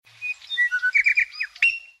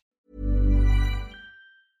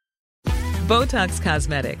Botox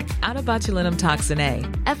Cosmetic, out of botulinum toxin A,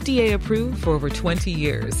 FDA approved for over 20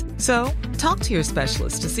 years. So, talk to your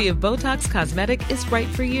specialist to see if Botox Cosmetic is right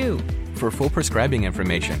for you. For full prescribing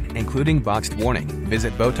information, including boxed warning,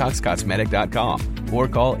 visit BotoxCosmetic.com or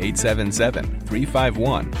call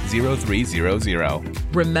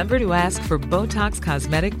 877-351-0300. Remember to ask for Botox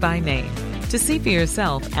Cosmetic by name. To see for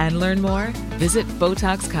yourself and learn more, visit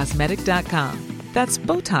BotoxCosmetic.com. That's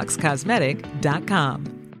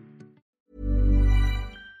BotoxCosmetic.com.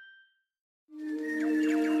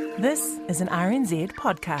 This is an RNZ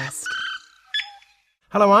podcast.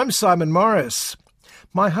 Hello, I'm Simon Morris.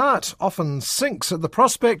 My heart often sinks at the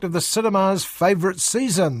prospect of the cinema's favourite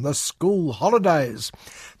season, the school holidays.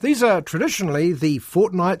 These are traditionally the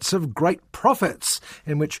fortnights of great profits,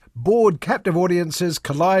 in which bored captive audiences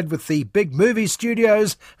collide with the big movie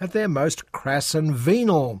studios at their most crass and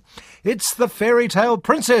venal. It's the fairy tale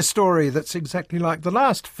princess story that's exactly like the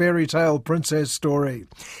last fairy tale princess story.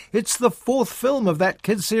 It's the fourth film of that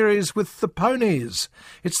kids series with the ponies.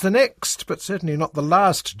 It's the next, but certainly not the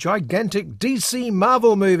last, gigantic DC Marvel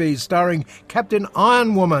movie starring Captain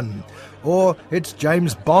Iron Woman. Or it's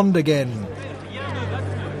James Bond again.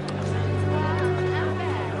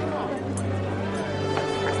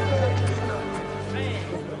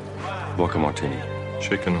 Vodka martini.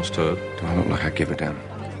 Shaken or stirred? Do I look like I give a damn?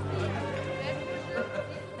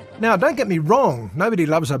 Now, don't get me wrong, nobody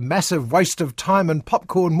loves a massive waste of time and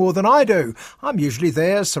popcorn more than I do. I'm usually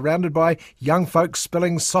there, surrounded by young folks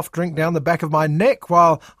spilling soft drink down the back of my neck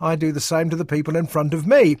while I do the same to the people in front of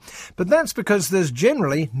me. But that's because there's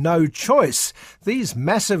generally no choice. These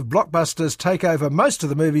massive blockbusters take over most of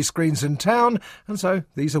the movie screens in town, and so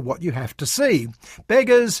these are what you have to see.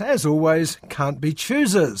 Beggars, as always, can't be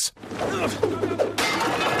choosers. Are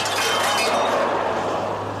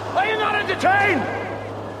you not entertained?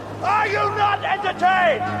 Are you not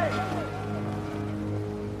entertained?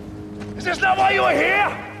 Is this not why you are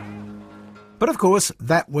here? But of course,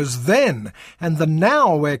 that was then, and the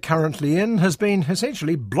now we're currently in has been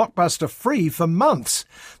essentially blockbuster-free for months.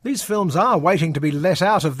 These films are waiting to be let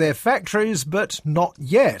out of their factories, but not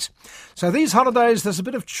yet. So these holidays, there's a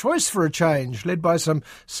bit of choice for a change, led by some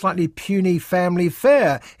slightly puny family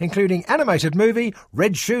fare, including animated movie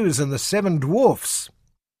Red Shoes and the Seven Dwarfs.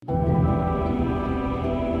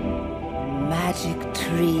 Magic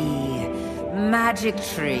tree,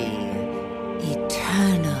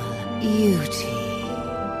 eternal beauty.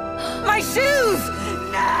 My shoes!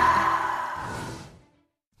 No!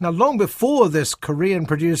 Now, long before this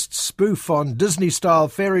Korean-produced spoof on Disney-style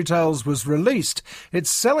fairy tales was released, its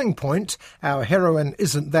selling point, our heroine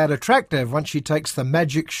isn't that attractive once she takes the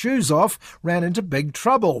magic shoes off, ran into big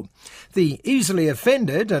trouble. The easily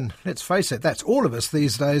offended, and let's face it, that's all of us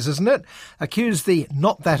these days, isn't it, accused the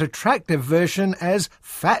not-that-attractive version as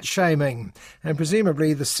fat-shaming. And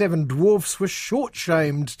presumably the Seven Dwarfs were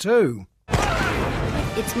short-shamed too.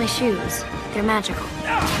 It's my shoes. They're magical.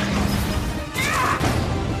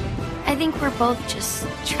 I think we're both just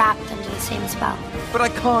trapped under the same spell. But I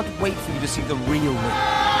can't wait for you to see the real me.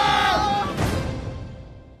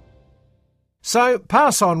 So,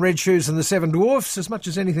 pass on Red Shoes and the Seven Dwarfs as much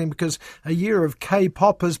as anything because a year of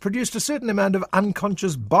K-pop has produced a certain amount of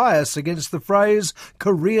unconscious bias against the phrase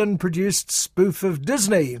Korean-produced spoof of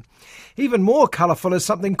Disney. Even more colourful is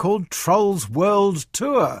something called Trolls World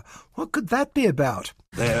Tour. What could that be about?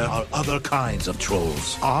 There are other kinds of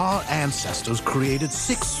trolls. Our ancestors created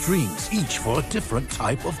 6 streams, each for a different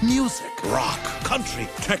type of music. Rock, country,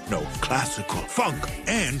 techno, classical, funk,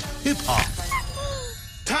 and hip-hop.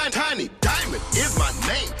 Tiny Diamond is my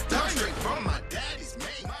name. Straight from my daddy's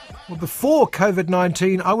name. Well, before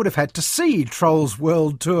COVID-19, I would have had to see Trolls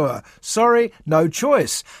World Tour. Sorry, no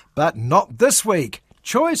choice. But not this week.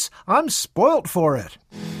 Choice? I'm spoilt for it.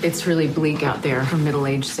 It's really bleak out there for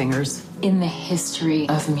middle-aged singers. In the history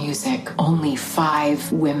of music, only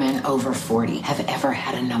 5 women over 40 have ever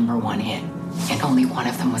had a #1 hit, and only one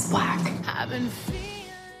of them was black.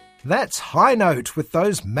 That's high note with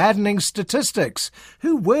those maddening statistics.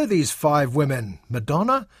 Who were these 5 women?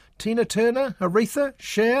 Madonna? Tina Turner? Aretha?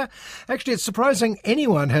 Cher? Actually, it's surprising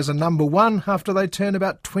anyone has a #1 after they turn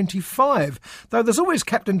about 25, though there's always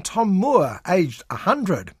Captain Tom Moore, aged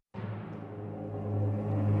 100.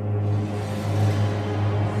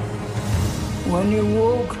 When you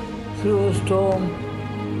walk through a storm,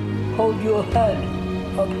 hold your head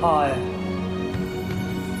up high.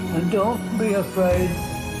 And don't be afraid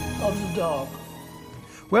of the dark.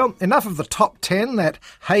 Well, enough of the top 10, that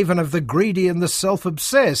haven of the greedy and the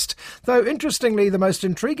self-obsessed. Though, interestingly, the most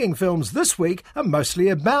intriguing films this week are mostly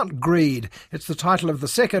about greed. It's the title of the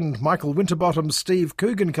second Michael Winterbottom-Steve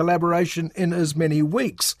Coogan collaboration in as many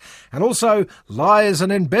weeks. And also lies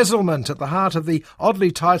and embezzlement at the heart of the oddly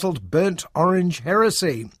titled Burnt Orange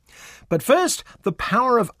Heresy. But first, the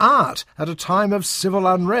power of art at a time of civil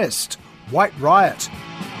unrest. White Riot.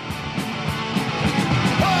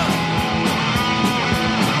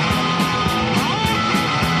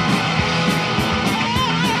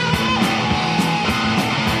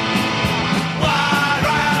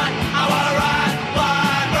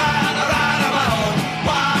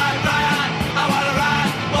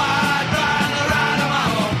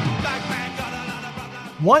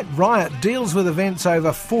 White Riot deals with events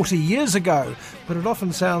over 40 years ago, but it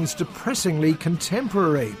often sounds depressingly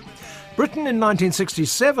contemporary. Britain in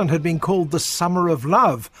 1967 had been called the Summer of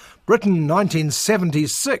Love. Britain in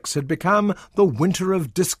 1976 had become the Winter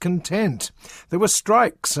of Discontent. There were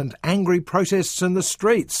strikes and angry protests in the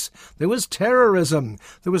streets. There was terrorism.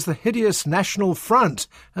 There was the hideous National Front.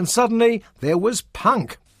 And suddenly there was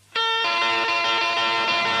punk.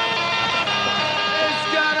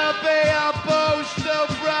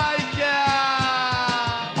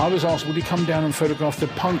 I was asked, would he come down and photograph the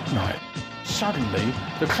punk night? Suddenly,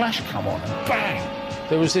 the Clash come on and bang!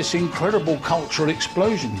 There was this incredible cultural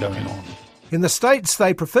explosion going on. In the States,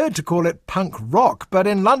 they preferred to call it punk rock, but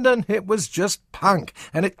in London it was just punk,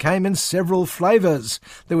 and it came in several flavours.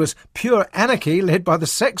 There was pure anarchy led by the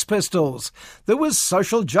Sex Pistols. There was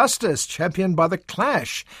social justice championed by the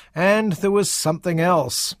Clash, and there was something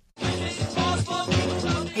else.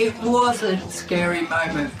 It was a scary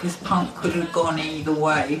moment because punk could have gone either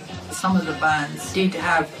way. Some of the bands did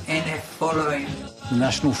have NF following. The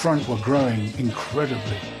National Front were growing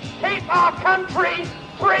incredibly. Keep our country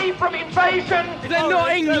free from invasion! They're not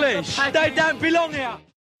English! They don't belong here!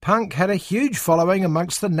 Punk had a huge following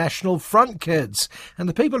amongst the National Front kids, and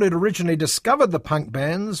the people who'd originally discovered the punk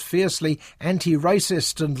bands, fiercely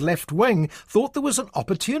anti-racist and left-wing, thought there was an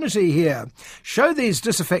opportunity here. Show these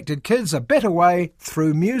disaffected kids a better way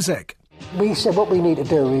through music. We said what we need to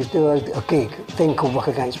do is do a thing called Rock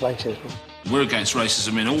Against Racism. We're against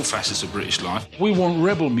racism in all facets of British life. We want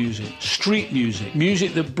rebel music, street music,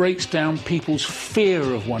 music that breaks down people's fear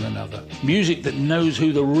of one another, music that knows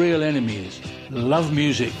who the real enemy is. Love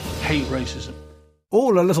music, hate racism.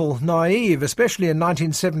 All a little naive, especially in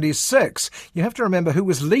 1976. You have to remember who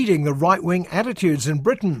was leading the right-wing attitudes in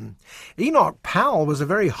Britain. Enoch Powell was a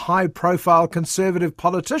very high-profile Conservative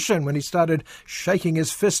politician when he started shaking his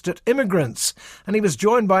fist at immigrants, and he was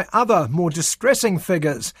joined by other, more distressing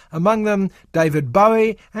figures, among them David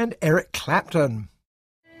Bowie and Eric Clapton.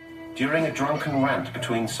 During a drunken rant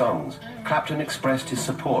between songs, Clapton expressed his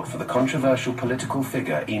support for the controversial political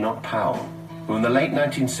figure Enoch Powell, who in the late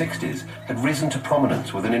 1960s had risen to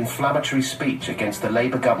prominence with an inflammatory speech against the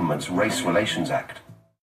Labour government's Race Relations Act.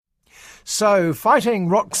 So, fighting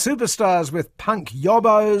rock superstars with punk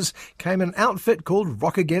yobbos came an outfit called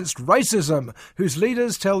Rock Against Racism, whose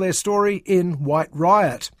leaders tell their story in White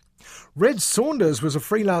Riot. Red Saunders was a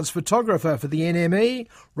freelance photographer for the NME,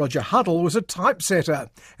 Roger Huddle was a typesetter,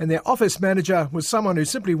 and their office manager was someone who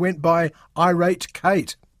simply went by Irate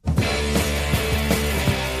Kate.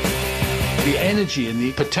 The energy and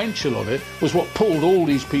the potential of it was what pulled all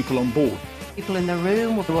these people on board. People in the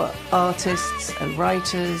room were artists and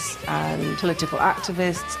writers and political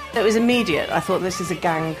activists. It was immediate. I thought, this is a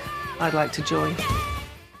gang I'd like to join.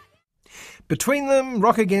 Between them,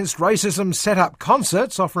 Rock Against Racism set up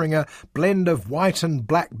concerts offering a blend of white and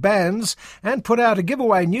black bands and put out a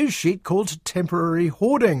giveaway news sheet called Temporary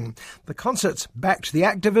Hoarding. The concerts backed the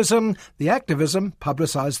activism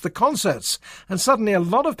publicised the concerts, and suddenly a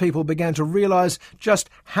lot of people began to realise just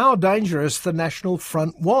how dangerous the National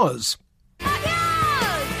Front was.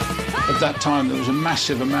 At that time, there was a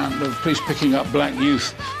massive amount of police picking up black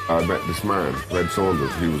youth. I met this man, Red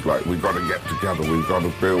Saunders. He was like, we've got to get together, we've got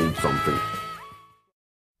to build something.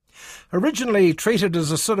 Originally treated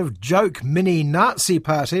as a sort of joke mini-Nazi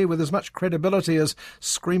party with as much credibility as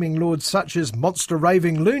Screaming Lord Sutch's monster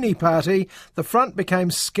raving loony party, the front became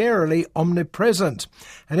scarily omnipresent.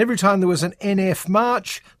 And every time there was an NF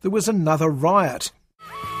march, there was another riot.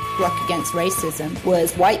 Rock Against Racism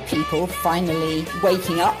was white people finally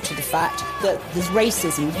waking up to the fact that there's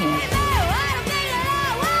racism here.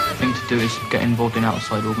 The thing to do is get involved in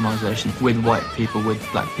outside organisations with white people, with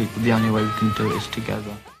black people. The only way we can do it is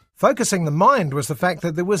together. Focusing the mind was the fact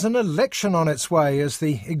that there was an election on its way as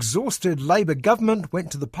the exhausted Labour government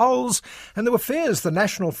went to the polls, and there were fears the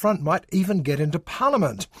National Front might even get into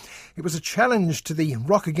Parliament. It was a challenge to the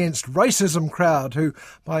Rock Against Racism crowd, who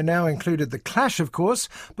by now included The Clash, of course,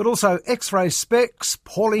 but also X-Ray Specs,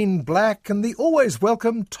 Pauline Black and the always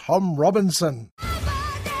welcome Tom Robinson.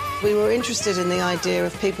 We were interested in the idea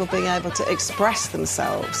of people being able to express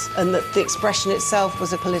themselves, and that the expression itself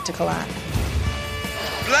was a political act.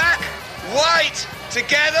 Black, white,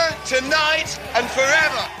 together, tonight and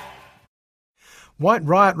forever. White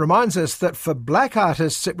Riot reminds us that for black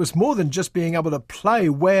artists it was more than just being able to play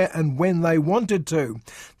where and when they wanted to.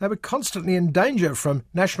 They were constantly in danger from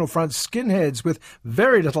National Front skinheads, with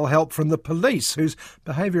very little help from the police, whose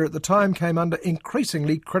behaviour at the time came under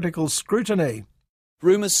increasingly critical scrutiny.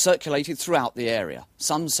 Rumours circulated throughout the area.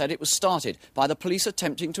 Some said it was started by the police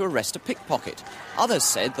attempting to arrest a pickpocket. Others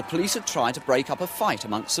said the police had tried to break up a fight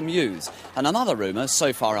amongst some youths. And another rumour,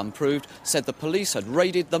 so far unproved, said the police had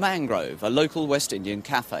raided the Mangrove, a local West Indian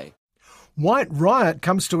cafe. White Riot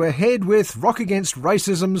comes to a head with Rock Against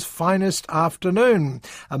Racism's finest afternoon,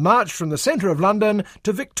 a march from the centre of London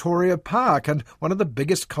to Victoria Park, and one of the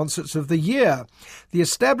biggest concerts of the year. The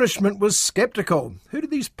establishment was sceptical. Who do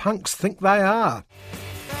these punks think they are?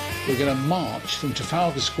 We're going to march from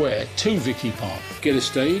Trafalgar Square to Vicky Park, get a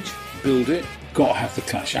stage, build it, got to have the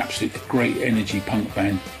Clash, absolutely great energy punk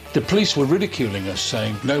band. The police were ridiculing us,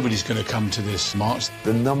 saying nobody's going to come to this march.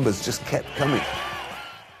 The numbers just kept coming.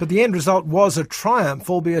 But the end result was a triumph,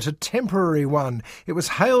 albeit a temporary one. It was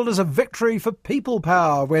hailed as a victory for people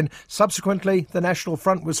power when, subsequently, the National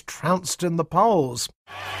Front was trounced in the polls.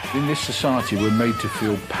 In this society, we're made to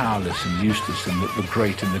feel powerless and useless, and that the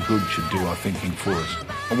great and the good should do our thinking for us.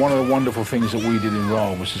 And one of the wonderful things that we did in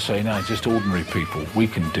RAL was to say, no, just ordinary people, we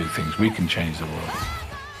can do things, we can change the world.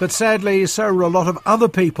 But sadly, so were a lot of other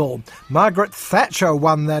people. Margaret Thatcher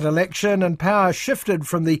won that election, and power shifted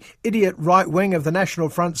from the idiot right wing of the National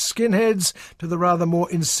Front skinheads to the rather more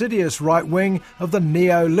insidious right wing of the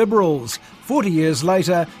neoliberals. 40 years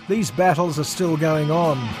later, these battles are still going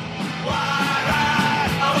on.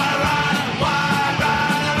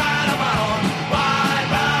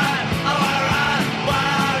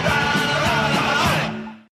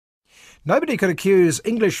 Nobody could accuse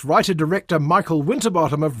English writer-director Michael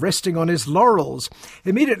Winterbottom of resting on his laurels.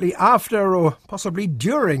 Immediately after, or possibly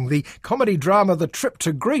during, the comedy drama The Trip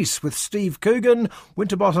to Greece with Steve Coogan,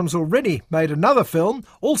 Winterbottom's already made another film,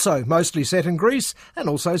 also mostly set in Greece, and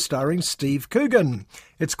also starring Steve Coogan.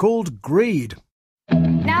 It's called Greed.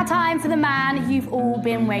 Now time for the man you've all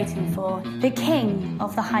been waiting for, the king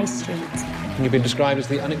of the high street. You've been described as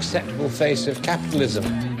the unacceptable face of capitalism.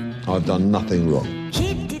 I've done nothing wrong.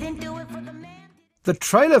 The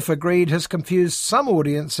trailer for Greed has confused some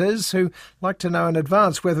audiences who like to know in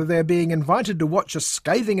advance whether they're being invited to watch a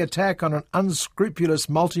scathing attack on an unscrupulous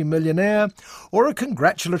multimillionaire or a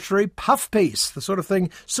congratulatory puff piece, the sort of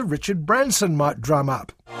thing Sir Richard Branson might drum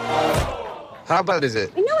up. How bad is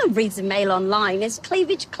it? No one reads the Mail online. It's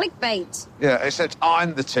cleavage clickbait. Yeah, except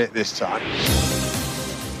I'm the tit this time.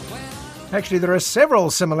 Actually, there are several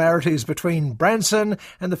similarities between Branson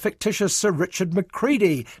and the fictitious Sir Richard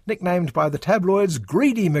Macready, nicknamed by the tabloids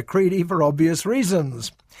Greedy Macready for obvious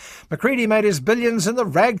reasons. Macready made his billions in the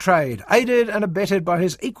rag trade, aided and abetted by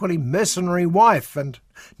his equally mercenary wife and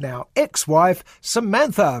now ex-wife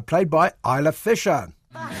Samantha, played by Isla Fisher.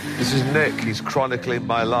 This is Nick. He's chronicling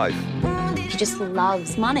my life. He just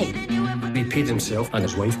loves money. He paid himself and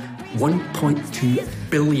his wife £1.2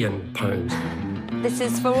 billion. This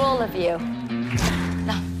is for all of you.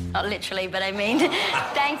 No, not literally, but I mean,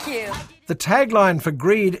 thank you. The tagline for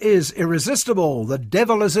Greed is irresistible. The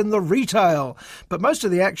devil is in the retail. But most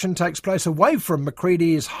of the action takes place away from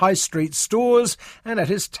Macready's high street stores and at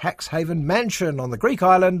his tax haven mansion on the Greek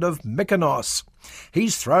island of Mykonos.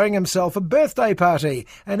 He's throwing himself a birthday party,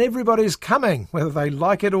 and everybody's coming, whether they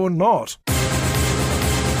like it or not.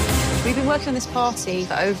 We've been working on this party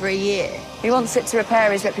for over a year. He wants it to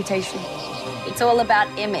repair his reputation. It's all about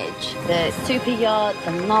image. The super yacht,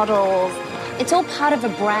 the models. It's all part of a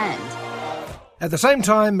brand. At the same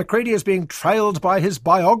time, Macready is being trailed by his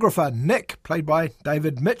biographer, Nick, played by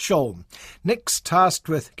David Mitchell. Nick's tasked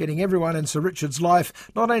with getting everyone in Sir Richard's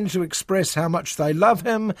life not only to express how much they love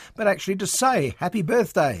him, but actually to say happy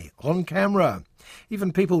birthday on camera.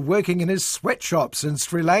 Even people working in his sweatshops in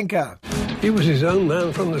Sri Lanka. He was his own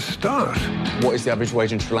man from the start. What is the average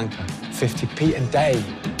wage in Sri Lanka? 50p a day.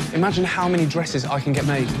 Imagine how many dresses I can get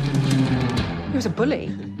made. He was a bully.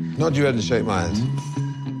 Nod your head and shake my hand.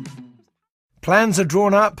 Plans are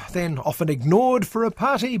drawn up, then often ignored, for a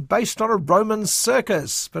party based on a Roman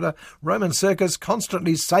circus, but a Roman circus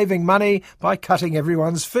constantly saving money by cutting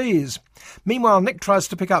everyone's fees. Meanwhile, Nick tries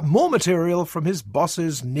to pick up more material from his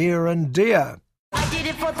boss's near and dear. I did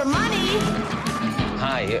it for the money.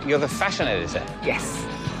 Hi, you're the fashion editor? Yes.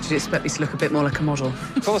 Did you expect me to look a bit more like a model?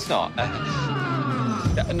 Of course not.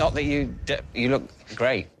 Not that you look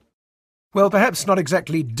great. Well, perhaps not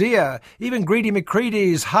exactly dear. Even Greedy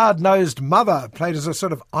McCready's hard-nosed mother, played as a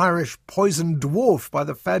sort of Irish poisoned dwarf by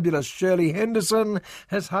the fabulous Shirley Henderson,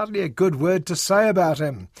 has hardly a good word to say about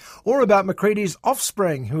him. Or about McCready's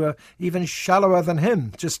offspring, who are even shallower than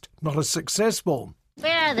him, just not as successful.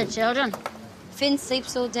 Where are the children? Finn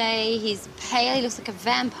sleeps all day, he's pale, he looks like a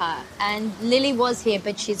vampire. And Lily was here,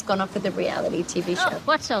 but she's gone off with the reality TV show. Oh,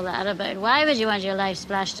 what's all that about? Why would you want your life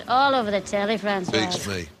splashed all over the telly, Francois? Beats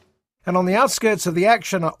me. And on the outskirts of the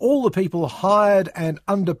action are all the people hired and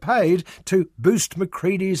underpaid to boost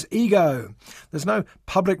McCready's ego. There's no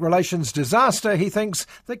public relations disaster, he thinks,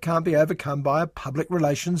 that can't be overcome by a public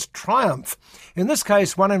relations triumph. In this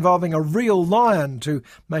case, one involving a real lion to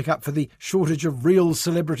make up for the shortage of real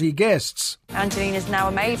celebrity guests. Angelina's now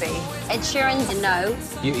a maybe. Ed Sheeran's a no.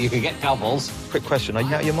 You could get doubles. Quick question, are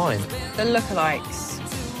you out of your mind? The lookalikes.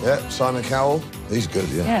 Yeah, Simon Cowell. He's good,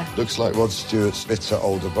 yeah. Looks like Rod Stewart's bitter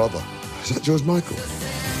older brother. Is that George Michael?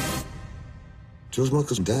 George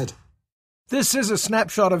Michael's dead. This is a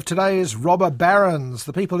snapshot of today's robber barons,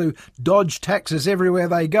 the people who dodge taxes everywhere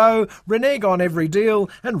they go, renege on every deal,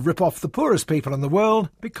 and rip off the poorest people in the world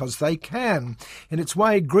because they can. In its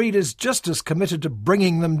way, greed is just as committed to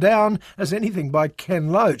bringing them down as anything by Ken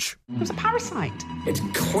Loach. It was a parasite. It's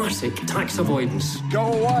classic tax avoidance. Go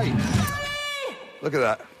away. Look at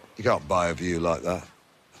that. You can't buy a view like that.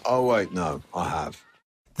 Oh, wait, no, I have.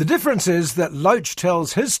 The difference is that Loach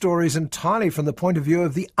tells his stories entirely from the point of view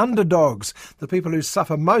of the underdogs, the people who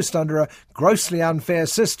suffer most under a grossly unfair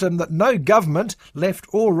system that no government, left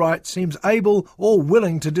or right, seems able or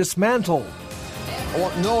willing to dismantle. I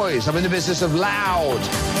want noise. I'm in the business of loud.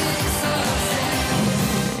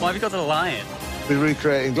 Why have you got the lion? We're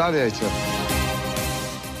recreating Gladiator.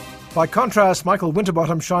 By contrast, Michael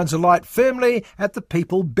Winterbottom shines a light firmly at the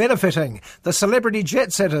people benefiting, the celebrity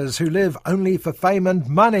jet-setters who live only for fame and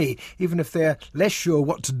money, even if they're less sure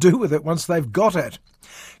what to do with it once they've got it.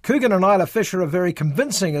 Coogan and Isla Fisher are very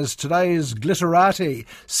convincing as today's glitterati,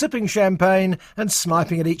 sipping champagne and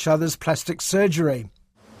sniping at each other's plastic surgery.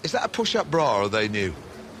 Is that a push-up bra or are they new?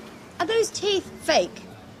 Are those teeth fake?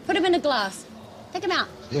 Put them in a glass. Take them out.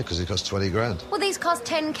 Yeah, because it costs 20 grand. Well, these cost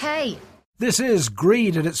 10k. This is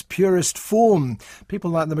greed at its purest form. People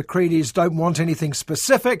like the McCreadys don't want anything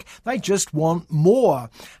specific, they just want more.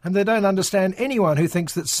 And they don't understand anyone who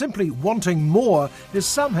thinks that simply wanting more is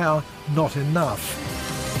somehow not enough.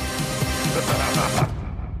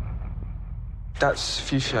 That's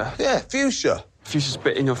fuchsia. Yeah, fuchsia. Fuchsia's a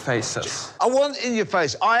bit in your face, that's... I want in your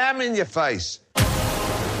face. I am in your face.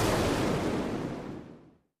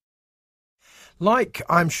 Like,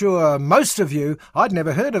 I'm sure, most of you, I'd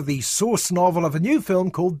never heard of the source novel of a new film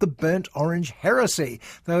called The Burnt Orange Heresy,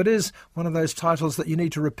 though it is one of those titles that you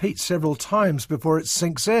need to repeat several times before it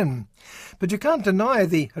sinks in. But you can't deny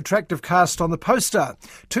the attractive cast on the poster.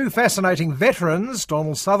 Two fascinating veterans,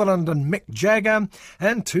 Donald Sutherland and Mick Jagger,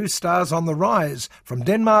 and two stars on the rise, from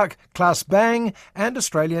Denmark, Claes Bang, and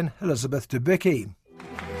Australian Elizabeth Debicki.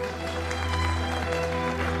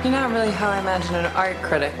 You're not really how I imagine an art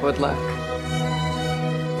critic would look.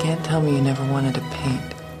 Can't tell me you never wanted to paint.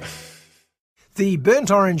 The Burnt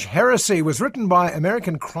Orange Heresy was written by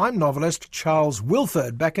American crime novelist Charles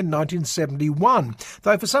Wilford back in 1971,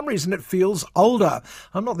 though for some reason it feels older.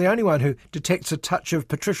 I'm not the only one who detects a touch of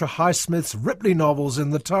Patricia Highsmith's Ripley novels in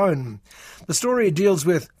the tone. The story deals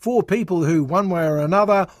with four people who, one way or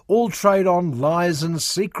another, all trade on lies and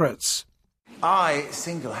secrets. I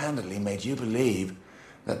single-handedly made you believe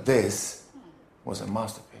that this was a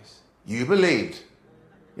masterpiece. You believed.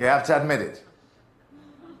 You have to admit it.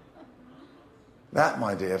 That,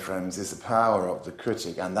 my dear friends, is the power of the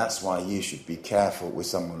critic, and that's why you should be careful with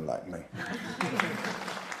someone like me.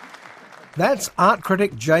 That's art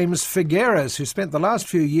critic James Figueres, who spent the last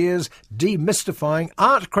few years demystifying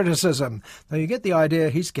art criticism, though you get the idea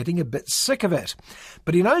he's getting a bit sick of it.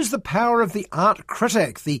 But he knows the power of the art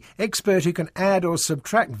critic, the expert who can add or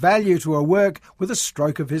subtract value to a work with a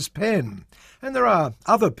stroke of his pen. And there are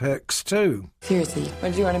other perks too. Seriously, what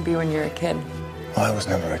did you want to be when you were a kid? I was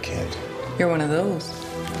never a kid. You're one of those.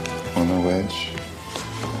 On a wedge.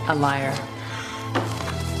 A liar.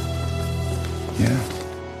 Yeah.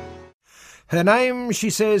 Her name, she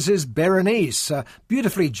says, is Berenice, a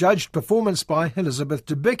beautifully judged performance by Elizabeth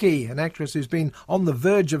Debicki, an actress who's been on the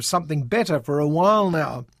verge of something better for a while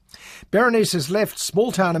now. Berenice has left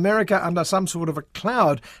small-town America under some sort of a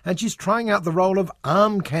cloud, and she's trying out the role of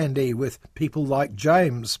arm candy with people like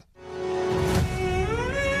James.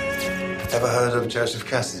 Ever heard of Joseph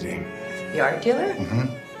Cassidy? The art dealer?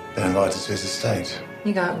 Mm-hmm. Been invited to his estate.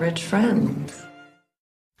 You got rich friends.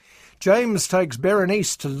 James takes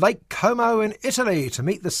Berenice to Lake Como in Italy to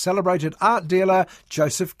meet the celebrated art dealer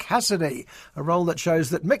Joseph Cassidy, a role that shows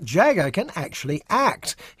that Mick Jagger can actually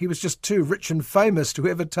act. He was just too rich and famous to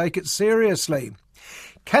ever take it seriously.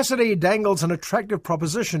 Cassidy dangles an attractive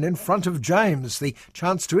proposition in front of James, the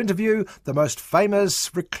chance to interview the most famous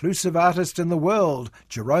reclusive artist in the world,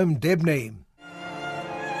 Jerome Debney.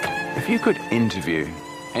 If you could interview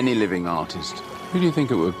any living artist, who do you think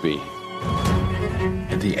it would be?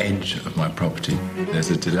 At the edge of my property,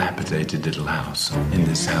 there's a dilapidated little house. In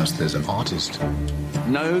this house, there's an artist.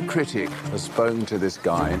 No critic has spoken to this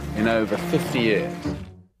guy in over 50 years.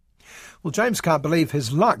 Well, James can't believe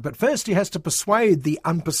his luck, but first he has to persuade the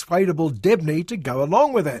unpersuadable Debney to go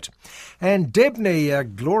along with it. And Debney, a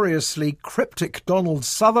gloriously cryptic Donald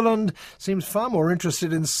Sutherland, seems far more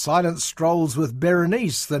interested in silent strolls with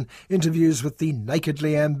Berenice than interviews with the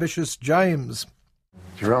nakedly ambitious James.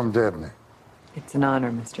 Jerome Debney. It's an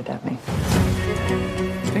honour, Mr. Debney.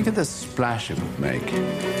 Think of the splash it would make.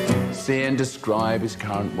 See and describe his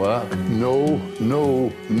current work. No.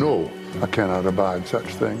 I cannot abide such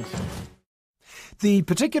things. The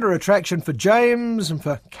particular attraction for James and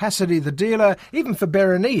for Cassidy the dealer, even for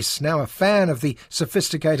Berenice, now a fan of the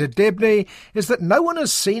sophisticated Debney, is that no one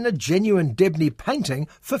has seen a genuine Debney painting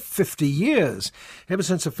for 50 years, ever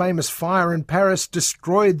since a famous fire in Paris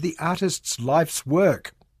destroyed the artist's life's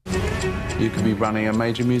work. You could be running a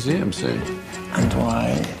major museum soon. And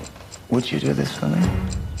why would you do this for me?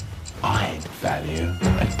 I'd value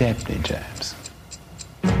a Debney, James.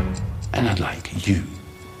 And I'd like you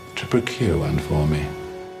to procure one for me.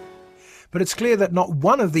 But it's clear that not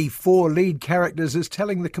one of the 4 lead characters is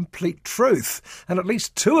telling the complete truth, and at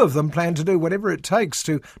least 2 of them plan to do whatever it takes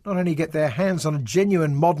to not only get their hands on a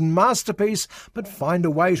genuine modern masterpiece, but find a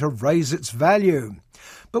way to raise its value.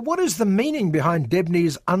 But what is the meaning behind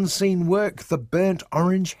Debney's unseen work, The Burnt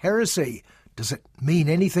Orange Heresy? Does it mean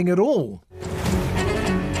anything at all?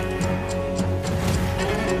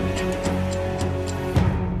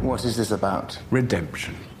 What is this about?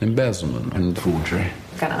 Redemption, embezzlement, and forgery.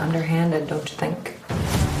 Kind of underhanded, don't you think?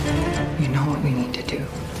 You know what we need to do.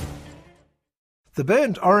 The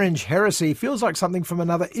Burnt Orange Heresy feels like something from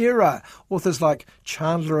another era. Authors like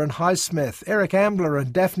Chandler and Highsmith, Eric Ambler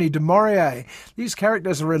and Daphne du Maurier. These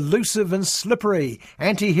characters are elusive and slippery,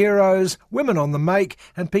 anti-heroes, women on the make,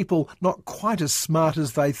 and people not quite as smart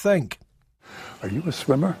as they think. Are you a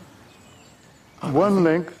swimmer? One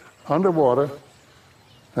length underwater,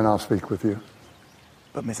 then I'll speak with you.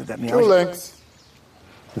 But Mr. Debney, 2 lengths.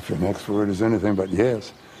 If your next word is anything but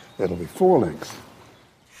yes, it'll be 4 lengths.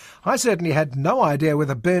 I certainly had no idea where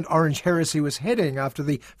the Burnt Orange Heresy was heading after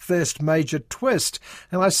the first major twist,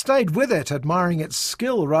 and I stayed with it, admiring its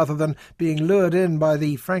skill rather than being lured in by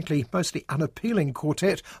the, frankly, mostly unappealing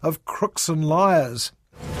quartet of crooks and liars.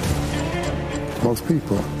 Most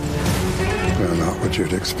people, they're not what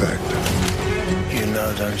you'd expect. You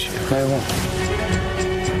know, don't you? I won't.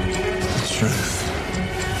 Truth.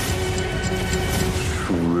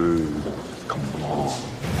 Come on.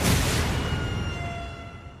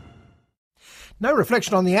 No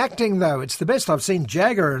reflection on the acting, though. It's the best I've seen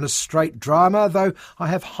Jagger in a straight drama, though I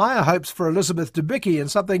have higher hopes for Elizabeth Debicki in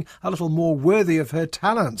something a little more worthy of her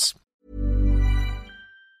talents.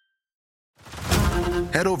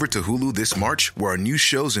 Head over to Hulu this March, where our new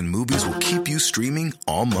shows and movies will keep you streaming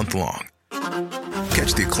all month long.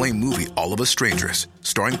 Catch the acclaimed movie All of Us Strangers,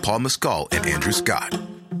 starring Paul Mescal and Andrew Scott.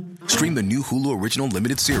 Stream the new Hulu original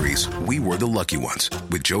limited series We Were the Lucky Ones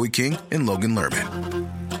with Joey King and Logan Lerman.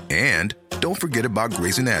 And don't forget about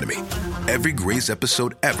Grey's Anatomy. Every Grey's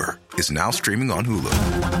episode ever is now streaming on Hulu.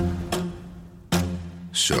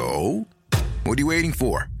 So, what are you waiting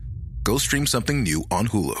for? Go stream something new on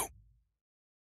Hulu.